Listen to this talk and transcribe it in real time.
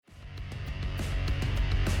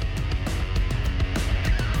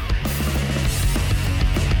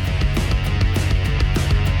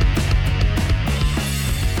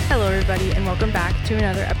welcome back to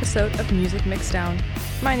another episode of Music Mixdown.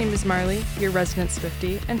 My name is Marley, your resident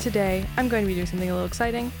swiftie, and today I'm going to be doing something a little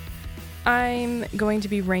exciting. I'm going to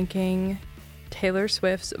be ranking Taylor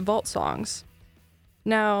Swift's vault songs.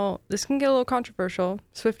 Now, this can get a little controversial.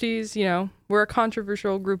 Swifties, we're a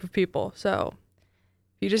controversial group of people, so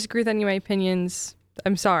if you disagree with any of my opinions,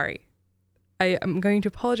 I'm sorry. I am going to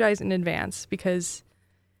apologize in advance because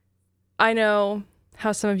I know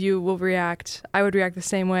how some of you will react. I would react the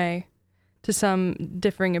same way to some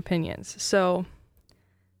differing opinions. So,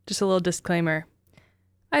 just a little disclaimer.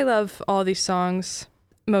 I love all these songs,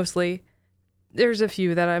 mostly. There's a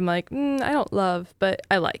few that I'm like, I don't love, but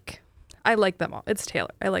I like. I like them all. It's Taylor.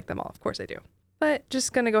 I like them all. Of course I do. But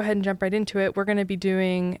just going to go ahead and jump right into it. We're going to be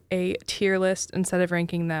doing a tier list instead of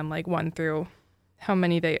ranking them like 1 through how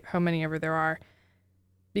many ever there are,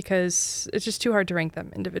 because it's just too hard to rank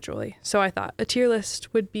them individually. So I thought a tier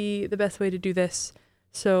list would be the best way to do this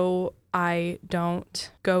so I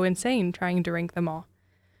don't go insane trying to rank them all.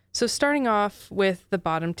 So starting off with the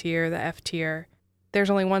bottom tier, the F tier, there's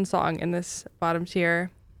only one song in this bottom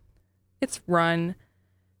tier. It's Run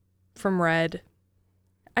from Red.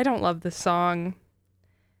 I don't love this song.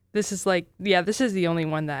 This is the only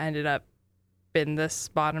one that ended up in this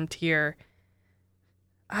bottom tier.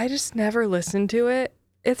 I just never listened to it.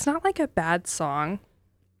 It's not like a bad song.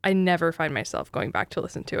 I never find myself going back to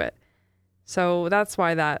listen to it. So that's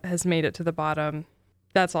why that has made it to the bottom.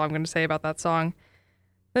 That's all I'm going to say about that song.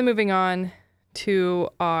 Then moving on to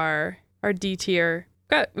our D tier.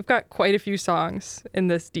 We've got quite a few songs in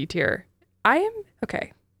this D tier. I'm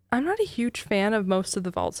not a huge fan of most of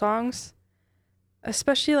the vault songs,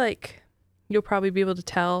 especially you'll probably be able to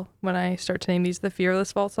tell when I start to name these the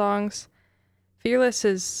Fearless vault songs. Fearless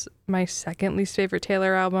is my second least favorite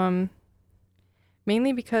Taylor album,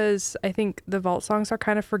 mainly because I think the vault songs are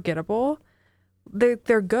kind of forgettable.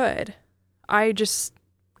 They're good. I just,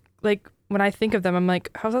 when I think of them, I'm like,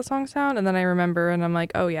 how's that song sound? And then I remember and I'm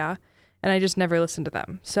like, oh yeah. And I just never listen to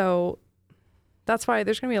them. So that's why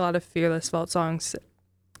there's going to be a lot of Fearless vault songs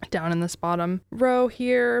down in this bottom row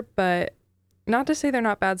here, but not to say they're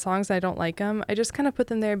not bad songs. I don't like them. I just kind of put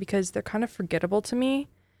them there because they're kind of forgettable to me,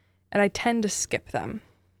 and I tend to skip them.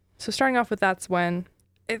 So starting off with That's When,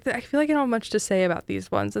 I feel like I don't have much to say about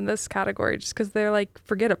these ones in this category just because they're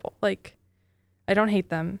forgettable. I don't hate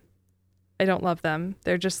them. I don't love them.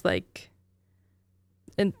 They're just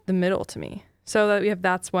in the middle to me. So that we have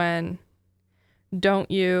That's When, Don't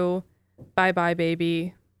You, Bye Bye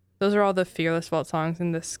Baby. Those are all the Fearless vault songs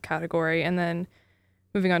in this category. And then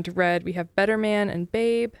moving on to Red, we have Better Man and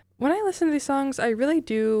Babe. When I listen to these songs, I really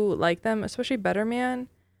do like them, especially Better Man.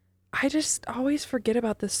 I just always forget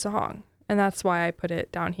about this song, and that's why I put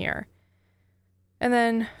it down here. And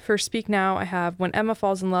then for Speak Now, I have When Emma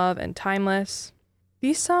Falls in Love and Timeless.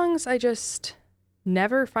 These songs I just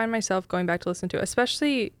never find myself going back to listen to,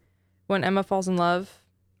 especially When Emma Falls in Love.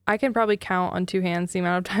 I can probably count on 2 hands the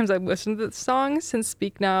amount of times I've listened to this song since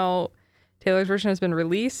Speak Now, Taylor's version, has been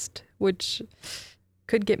released, which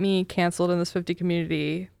could get me canceled in the Swiftie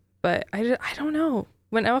community. But I don't know.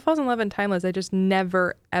 When Emma Falls in Love and Timeless, I just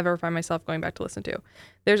never, ever find myself going back to listen to.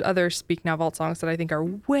 There's other Speak Now vault songs that I think are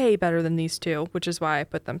way better than these two, which is why I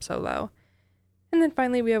put them so low. And then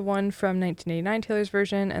finally, we have one from 1989, Taylor's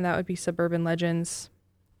version, and that would be Suburban Legends.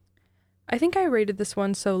 I think I rated this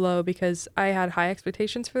one so low because I had high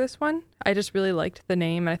expectations for this one. I just really liked the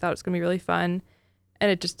name, and I thought it was going to be really fun.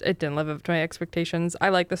 And it didn't live up to my expectations. I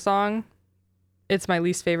like the song. It's my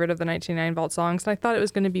least favorite of the 1989 vault songs, and I thought it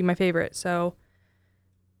was going to be my favorite, so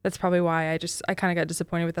that's probably why I kind of got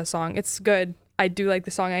disappointed with that song. It's good. I do like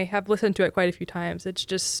the song. I have listened to it quite a few times. It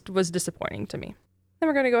just was disappointing to me. Then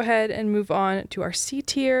we're going to go ahead and move on to our C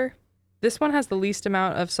tier. This one has the least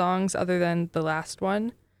amount of songs other than the last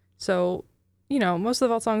one. So, most of the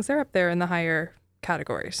vault songs, they're up there in the higher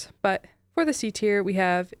categories. But for the C tier, we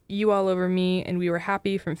have You All Over Me and We Were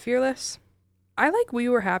Happy from Fearless. I like We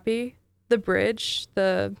Were Happy. The bridge,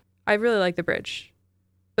 I really like the bridge.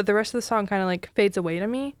 But the rest of the song kind of fades away to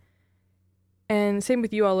me. And same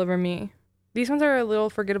with You All Over Me. These ones are a little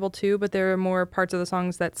forgettable too, but there are more parts of the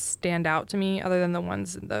songs that stand out to me other than the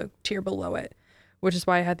ones in the tier below it, which is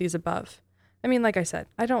why I had these above. I mean, like I said,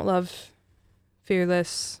 I don't love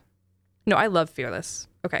Fearless. No, I love Fearless.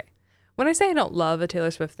 Okay. When I say I don't love a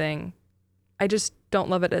Taylor Swift thing, I just don't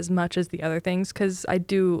love it as much as the other things because I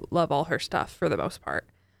do love all her stuff for the most part.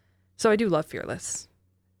 So I do love Fearless.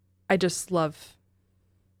 I just love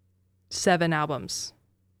 7 albums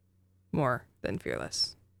more than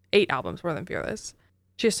Fearless. 8 albums more than Fearless.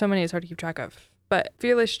 She has so many it's hard to keep track of. But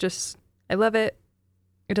Fearless I love it.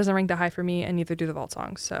 It doesn't rank that high for me, and neither do the vault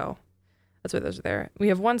songs. So That's why those are there. We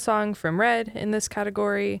have one song from Red in this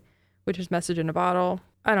category, which is Message in a Bottle.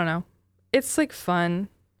 I don't know. It's like fun.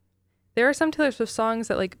 There are some Taylor Swift songs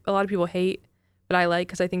that like a lot of people hate, but I like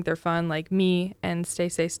because I think they're fun, like Me and Stay,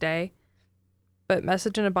 Stay, Stay. But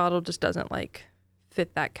Message in a Bottle just doesn't like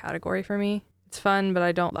fit that category for me. It's fun, but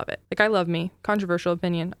I don't love it. Like I love Me, controversial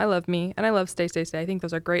opinion. I love Me and I love Stay, Stay, Stay. I think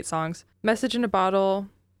those are great songs. Message in a Bottle,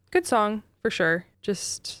 good song for sure.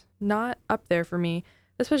 Just not up there for me,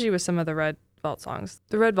 especially with some of the Red Vault songs.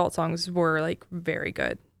 The Red Vault songs were like very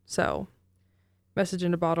good. So Message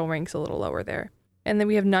in a Bottle ranks a little lower there. And then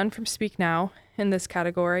we have none from Speak Now in this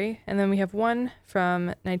category. And then we have one from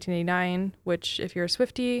 1989, which if you're a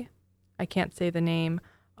Swiftie, I can't say the name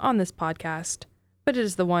on this podcast, but it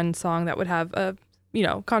is the one song that would have a,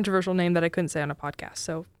 controversial name that I couldn't say on a podcast.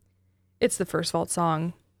 So it's the First Vault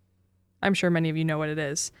song. I'm sure many of you know what it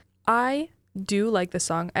is. I do like this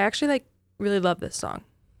song. I actually really love this song.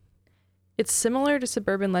 It's similar to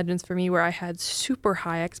Suburban Legends for me, where I had super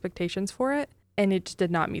high expectations for it. And it just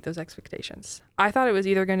did not meet those expectations. I thought it was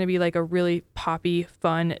either going to be like a really poppy,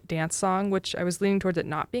 fun dance song, which I was leaning towards it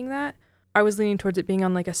not being that. I was leaning towards it being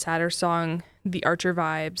on like a sadder song, The Archer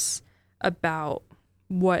vibes, about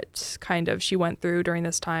what kind of she went through during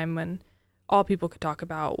this time when all people could talk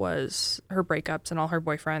about was her breakups and all her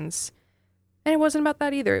boyfriends. And it wasn't about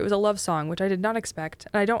that either. It was a love song, which I did not expect.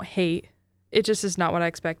 And I don't hate. It just is not what I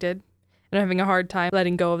expected. And I'm having a hard time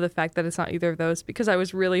letting go of the fact that it's not either of those because I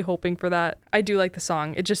was really hoping for that. I do like the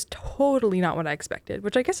song. It's just totally not what I expected,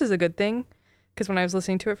 which I guess is a good thing because when I was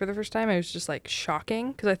listening to it for the first time, I was just like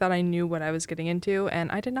shocking because I thought I knew what I was getting into and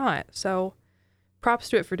I did not. So props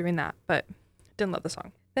to it for doing that, but didn't love the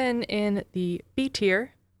song. Then in the B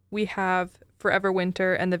tier, we have Forever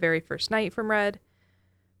Winter and The Very First Night from Red.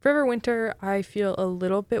 Forever Winter, I feel a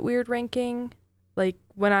little bit weird ranking. Like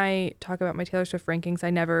when I talk about my Taylor Swift rankings, I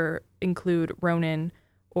never include Ronan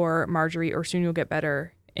or Marjorie or Soon You'll Get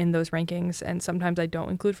Better in those rankings. And sometimes I don't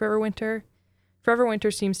include Forever Winter. Forever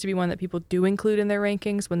Winter seems to be one that people do include in their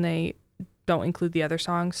rankings when they don't include the other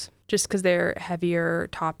songs, just because they're heavier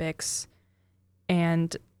topics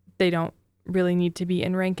and they don't really need to be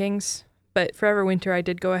in rankings. But Forever Winter, I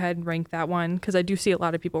did go ahead and rank that one because I do see a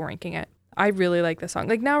lot of people ranking it. I really like this song.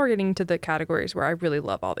 Like now we're getting to the categories where I really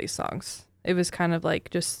love all these songs. It was kind of like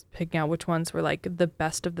just picking out which ones were like the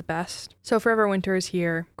best of the best. So Forever Winter is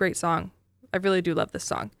here. Great song. I really do love this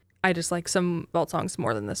song. I just like some vault songs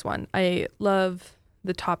more than this one. I love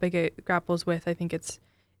the topic it grapples with. I think it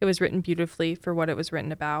was written beautifully for what it was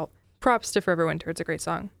written about. Props to Forever Winter. It's a great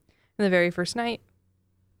song. And The Very First Night.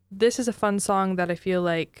 This is a fun song that I feel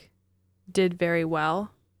like did very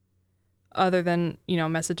well. Other than,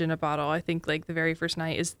 Message in a Bottle. I think like The Very First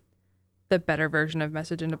Night is the better version of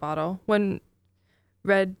Message in a Bottle. When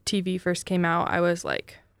Red TV first came out, I was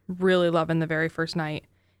like really loving The Very First Night.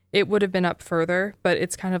 It would have been up further, but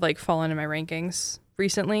it's kind of like fallen in my rankings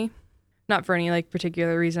recently. Not for any like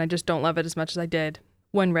particular reason. I just don't love it as much as I did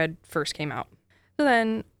when Red first came out. So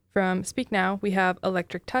then from Speak Now, we have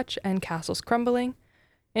Electric Touch and Castles Crumbling.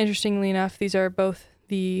 Interestingly enough, these are both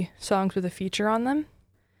the songs with a feature on them.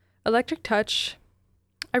 Electric Touch,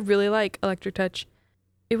 I really like Electric Touch.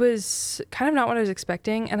 It was kind of not what I was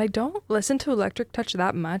expecting, and I don't listen to Electric Touch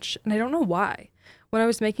that much, and I don't know why. When I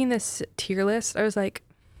was making this tier list, I was like,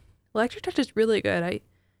 Electric Touch is really good. I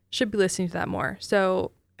should be listening to that more.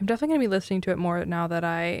 So I'm definitely going to be listening to it more now that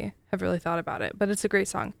I have really thought about it, but it's a great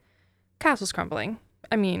song. Castles Crumbling.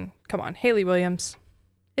 I mean, come on, Hayley Williams.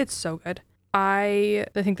 It's so good. I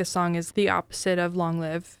think this song is the opposite of Long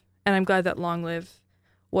Live, and I'm glad that Long Live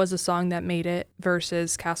was a song that made it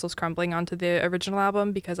versus Castles Crumbling onto the original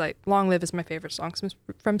album because Long Live is my favorite song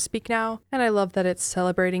from Speak Now. And I love that it's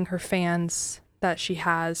celebrating her fans that she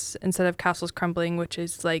has instead of Castles Crumbling, which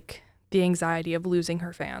is like the anxiety of losing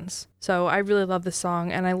her fans. So I really love this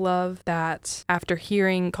song. And I love that after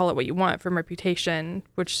hearing Call It What You Want from Reputation,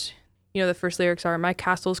 which, the first lyrics are, my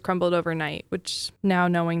castles crumbled overnight, which now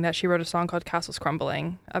knowing that she wrote a song called Castles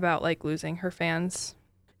Crumbling about like losing her fans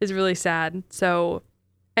is really sad. So,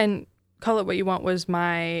 and Call It What You Want was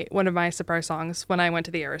one of my surprise songs when I went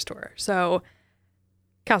to the Eras tour. So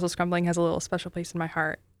Castles Crumbling has a little special place in my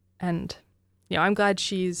heart. And, I'm glad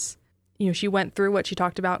she went through what she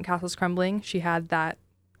talked about in Castles Crumbling. She had that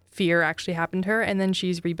fear actually happen to her, and then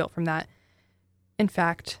she's rebuilt from that. In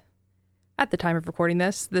fact, at the time of recording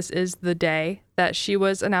this is the day that she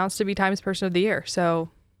was announced to be Times Person of the Year. So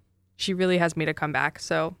she really has made a comeback.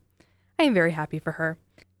 So I am very happy for her.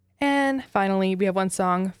 And finally, we have one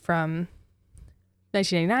song from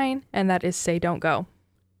 1989, and that is Say Don't Go.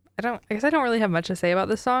 I guess I don't really have much to say about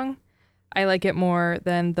this song. I like it more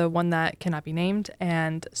than the one that cannot be named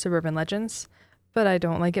and Suburban Legends, but I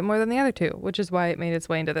don't like it more than the other two, which is why it made its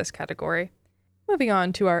way into this category. Moving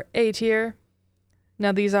on to our A tier.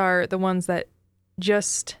 Now these are the ones that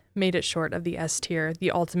just made it short of the S tier,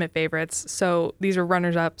 the ultimate favorites. So these are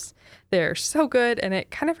runners-ups. They're so good, and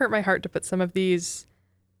it kind of hurt my heart to put some of these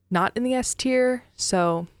not in the S tier,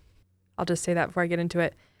 so I'll just say that before I get into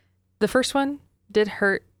it. The first one did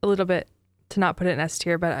hurt a little bit to not put it in S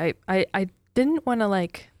tier, but I didn't want to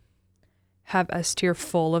like have S tier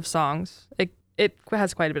full of songs. It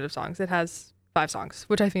has quite a bit of songs. It has 5 songs,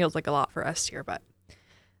 which I feel is like a lot for S tier, but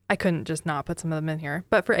I couldn't just not put some of them in here.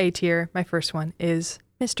 But for A tier, my first one is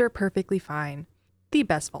Mr. Perfectly Fine, the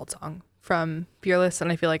best vault song from Fearless,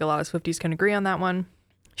 and I feel like a lot of Swifties can agree on that one.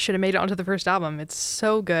 Should have made it onto the first album. It's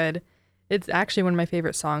so good. It's actually one of my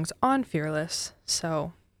favorite songs on Fearless,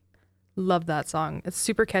 so love that song. It's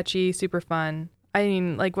super catchy, super fun. I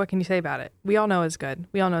mean, like, what can you say about it? We all know it's good.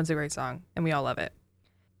 We all know it's a great song, and we all love it.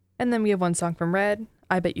 And then we have one song from Red,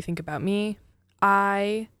 I Bet You Think About Me.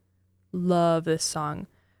 I love this song.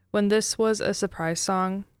 When this was a surprise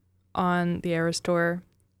song on the Eras tour,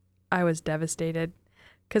 I was devastated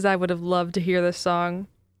because I would have loved to hear this song.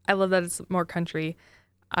 I love that it's more country.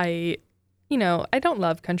 I don't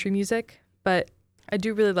love country music, but I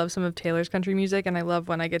do really love some of Taylor's country music, and I love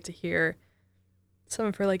when I get to hear some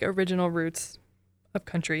of her like original roots of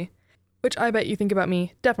country, which I Bet You Think About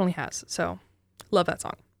Me definitely has. So love that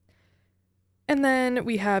song. And then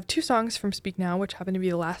we have 2 songs from Speak Now, which happen to be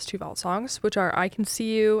the last 2 vault songs, which are I Can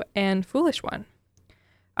See You and Foolish One.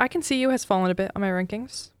 I Can See You has fallen a bit on my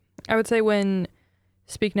rankings. I would say when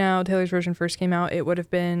Speak Now, Taylor's version, first came out, it would have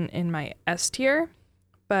been in my S tier,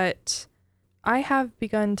 but I have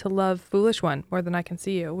begun to love Foolish One more than I Can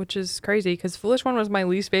See You, which is crazy because Foolish One was my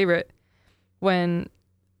least favorite when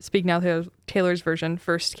Speak Now, Taylor's version,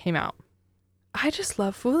 first came out. I just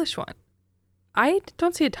love Foolish One. I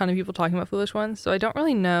don't see a ton of people talking about Foolish One, so I don't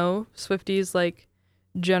really know Swifties' like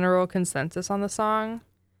general consensus on the song,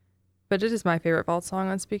 but it is my favorite vault song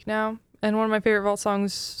on Speak Now, and one of my favorite vault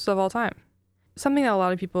songs of all time. Something that a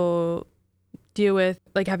lot of people deal with,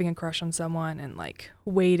 like having a crush on someone and like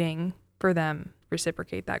waiting for them to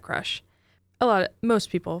reciprocate that crush.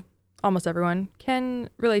 Most people, almost everyone, can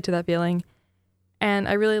relate to that feeling, and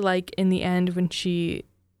I really like in the end when she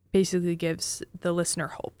basically gives the listener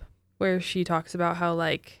hope, where she talks about how,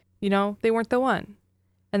 like, they weren't the one,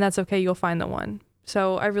 and that's okay, you'll find the one.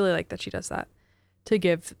 So I really like that she does that to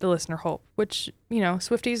give the listener hope, which,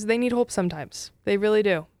 Swifties, they need hope sometimes. They really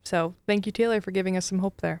do. So thank you, Taylor, for giving us some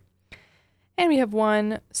hope there. And we have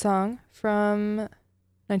one song from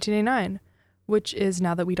 1989, which is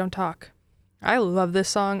Now That We Don't Talk. I love this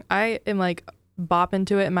song. I am, like, bopping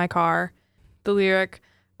to it in my car. The lyric,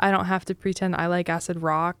 I don't have to pretend I like acid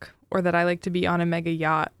rock, or that I like to be on a mega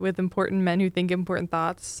yacht with important men who think important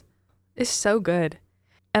thoughts, is so good.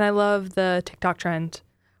 And I love the TikTok trend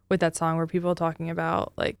with that song where people are talking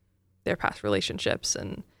about like their past relationships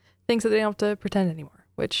and things that they don't have to pretend anymore,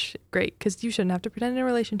 which great, because you shouldn't have to pretend in a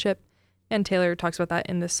relationship. And Taylor talks about that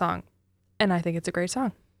in this song. And I think it's a great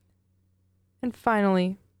song. And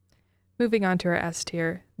finally, moving on to our S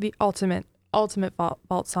tier, the ultimate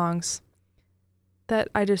vault songs that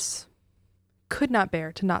I just could not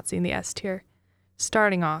bear to not see in the S tier.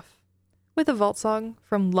 Starting off with a vault song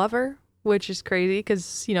from Lover, which is crazy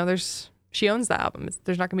because, she owns the album.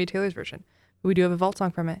 There's not going to be a Taylor's version. But we do have a vault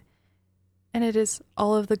song from it. And it is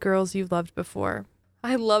All of the Girls You've Loved Before.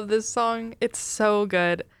 I love this song. It's so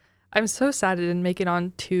good. I'm so sad it didn't make it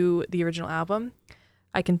onto the original album.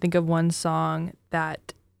 I can think of one song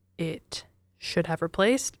that it should have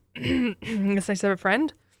replaced. It's Nice to Have a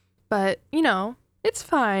Friend. But, it's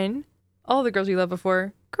fine. All the Girls You Loved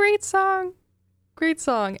Before. Great song. Great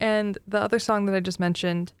song. And the other song that I just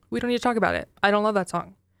mentioned, we don't need to talk about it. I don't love that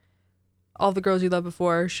song. All the Girls You Loved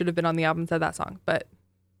Before should have been on the album instead of that song, but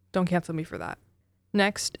don't cancel me for that.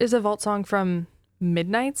 Next is a vault song from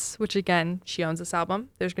Midnights, which again, she owns this album.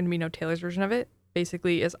 There's going to be no Taylor's version of it.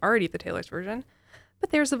 Basically is already the Taylor's version,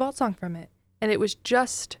 but there's a vault song from it. And it was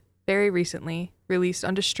just very recently released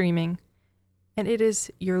onto streaming, and it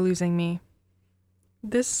is You're Losing Me.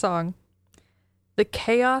 This song, the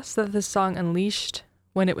chaos that this song unleashed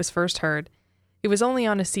when it was first heard, it was only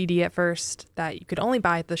on a CD at first that you could only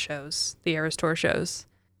buy at the shows, the Eras Tour shows.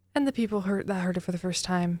 And the people heard it for the first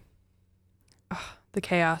time. Oh, the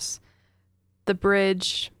chaos. The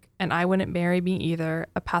bridge, and I Wouldn't Marry Me Either,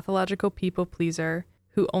 a pathological people pleaser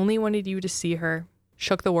who only wanted you to see her,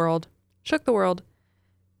 shook the world. Shook the world.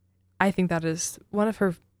 I think that is one of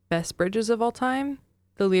her best bridges of all time.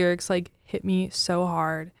 The lyrics hit me so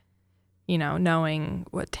hard. knowing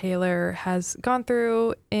what Taylor has gone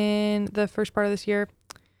through in the first part of this year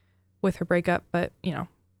with her breakup. But,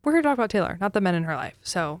 we're here to talk about Taylor, not the men in her life.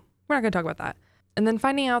 So we're not going to talk about that. And then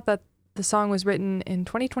finding out that the song was written in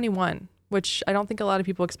 2021, which I don't think a lot of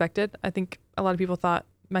people expected. I think a lot of people thought,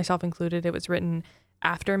 myself included, it was written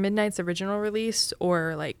after Midnight's original release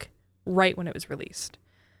or like right when it was released.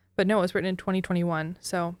 But no, it was written in 2021.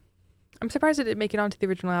 So I'm surprised it didn't make it onto the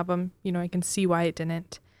original album. I can see why it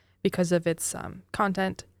didn't because of its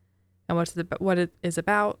content and what it is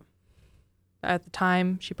about. At the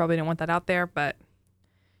time, she probably didn't want that out there, but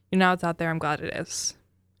now it's out there. I'm glad it is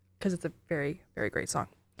because it's a very, very great song.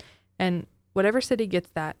 And whatever city gets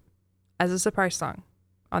that as a surprise song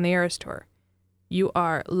on the Eras Tour, you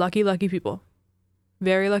are lucky, lucky people.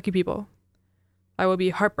 Very lucky people. I will be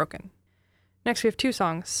heartbroken. Next, we have 2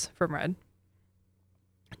 songs from Red.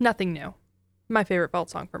 Nothing New. My favorite vault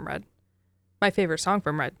song from Red. My favorite song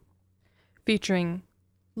from Red. Featuring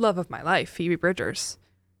Love of My Life, Phoebe Bridgers.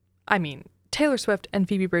 I mean, Taylor Swift and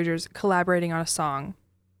Phoebe Bridgers collaborating on a song.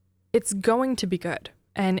 It's going to be good.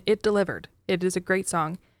 And it delivered. It is a great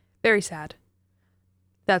song. Very sad.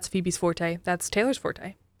 That's Phoebe's forte. That's Taylor's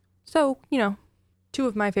forte. So, 2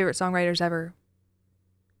 of my favorite songwriters ever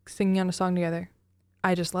singing on a song together.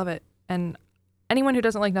 I just love it. And anyone who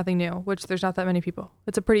doesn't like Nothing New, which there's not that many people,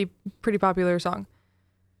 it's a pretty popular song.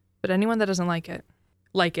 But anyone that doesn't like it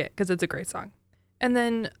because it's a great song. And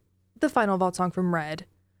then the final vault song from Red,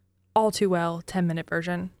 All Too Well, 10-minute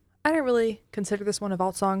version. I didn't really consider this one a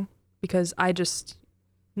vault song because I just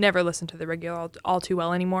never listen to the regular All Too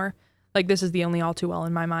Well anymore. Like, this is the only All Too Well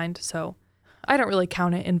in my mind, so I don't really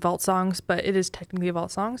count it in vault songs, but it is technically a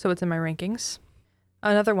vault song, so it's in my rankings.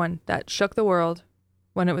 Another one that shook the world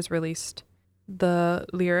when it was released. The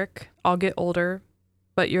lyric, I'll get older,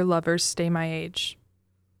 but your lovers stay my age.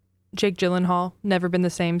 Jake Gyllenhaal, never been the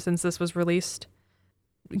same since this was released.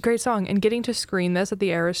 Great song, and getting to screen this at the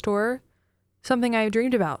Eras Tour, something I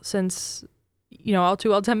dreamed about since, All Too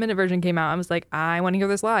Well 10-minute version came out. I was like, I want to hear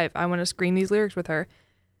this live. I want to screen these lyrics with her.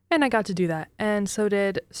 And I got to do that. And so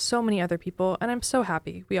did so many other people. And I'm so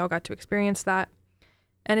happy we all got to experience that.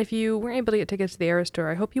 And if you weren't able to get tickets to the Eras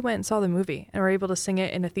Tour, I hope you went and saw the movie and were able to sing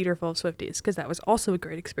it in a theater full of Swifties, because that was also a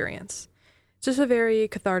great experience. It's just a very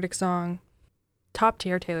cathartic song. Top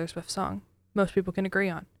tier Taylor Swift song. Most people can agree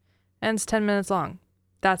on. And it's 10 minutes long.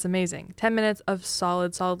 That's amazing. 10 minutes of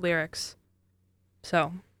solid lyrics.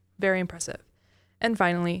 So, very impressive. And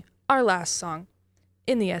finally, our last song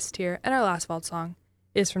in the S tier and our last vault song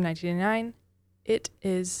is from 1989. It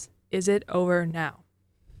is It Over Now?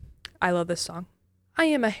 I love this song. I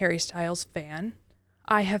am a Harry Styles fan.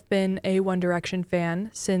 I have been a One Direction fan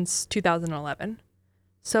since 2011.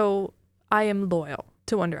 So I am loyal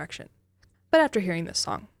to One Direction. But after hearing this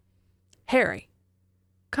song, Harry,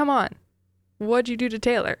 come on. What'd you do to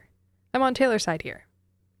Taylor? I'm on Taylor's side here.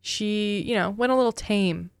 She, went a little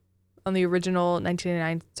tame on the original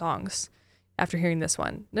 1989 songs after hearing this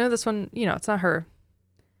one. No, this one, it's not her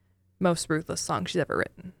most ruthless song she's ever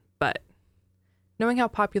written. But knowing how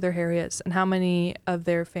popular Harry is and how many of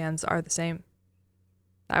their fans are the same,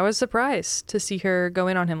 I was surprised to see her go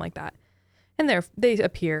in on him like that. And they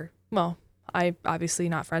appear, well, I'm obviously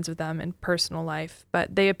not friends with them in personal life,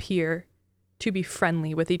 but they appear to be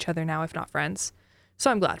friendly with each other now, if not friends. So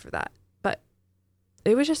I'm glad for that. But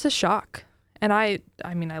it was just a shock. And I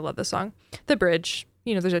love the song. The bridge,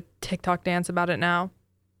 there's a TikTok dance about it now.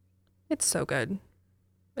 It's so good.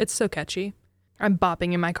 It's so catchy. I'm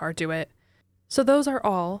bopping in my car to it. So those are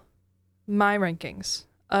all my rankings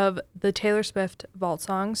of the Taylor Swift vault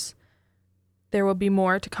songs. There will be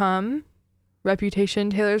more to come.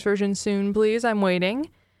 Reputation Taylor's version soon, please. I'm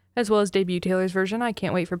waiting. As well as debut Taylor's version. I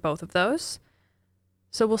can't wait for both of those.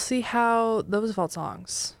 So we'll see how those vault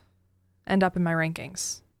songs end up in my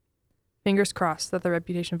rankings. Fingers crossed that the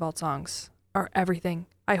Reputation vault songs are everything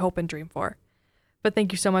I hope and dream for. But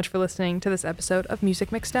thank you so much for listening to this episode of Music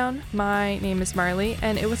Mixdown. My name is Marley,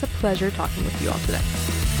 and it was a pleasure talking with you all today.